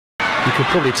You can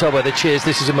probably tell by the cheers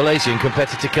this is a Malaysian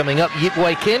competitor coming up, Yeap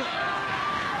Kin.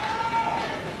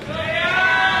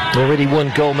 Already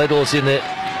won gold medals in the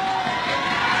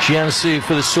Jiangsu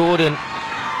for the sword and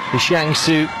the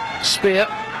Jiangsu spear.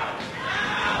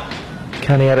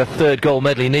 Can he add a third gold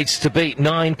medal? He needs to beat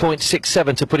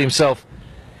 9.67 to put himself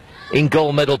in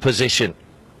gold medal position.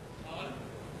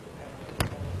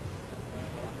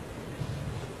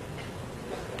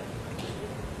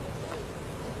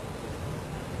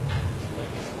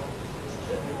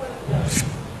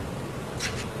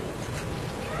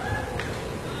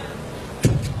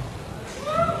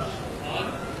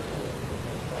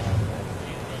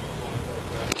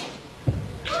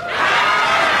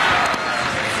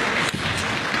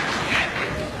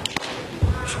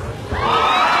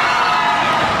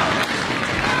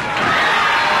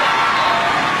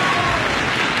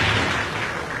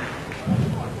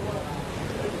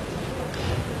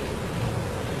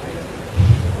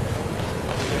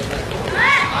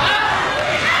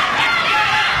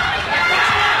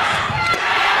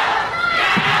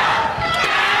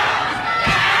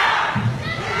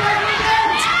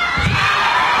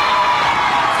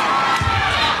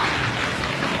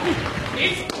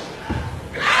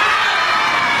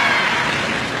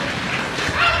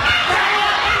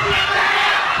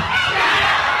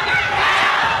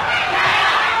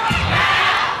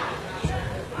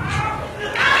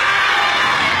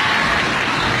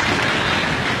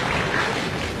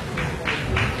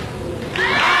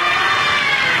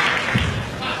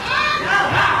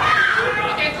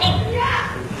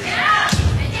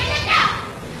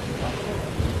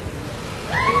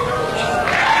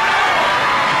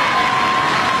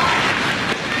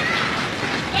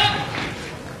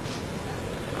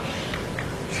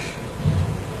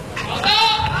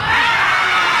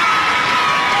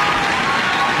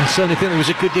 I certainly think there was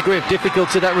a good degree of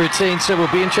difficulty to that routine, so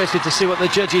we'll be interested to see what the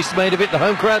judges made of it. The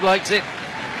home crowd liked it.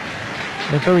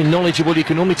 They're very knowledgeable, you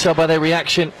can normally tell by their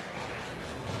reaction.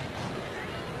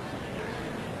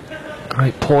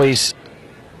 Great poise.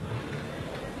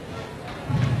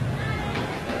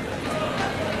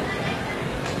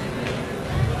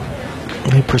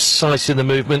 Very precise in the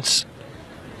movements.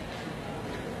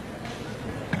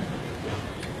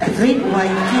 Athlete Yeap,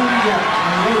 Malaysia.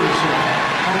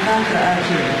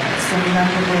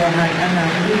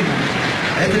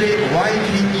 Athlete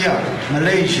Yeap,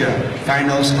 Malaysia.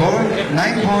 Final score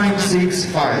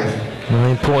 9.65.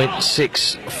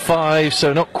 9.65,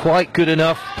 so not quite good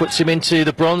enough. Puts him into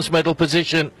the bronze medal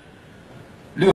position.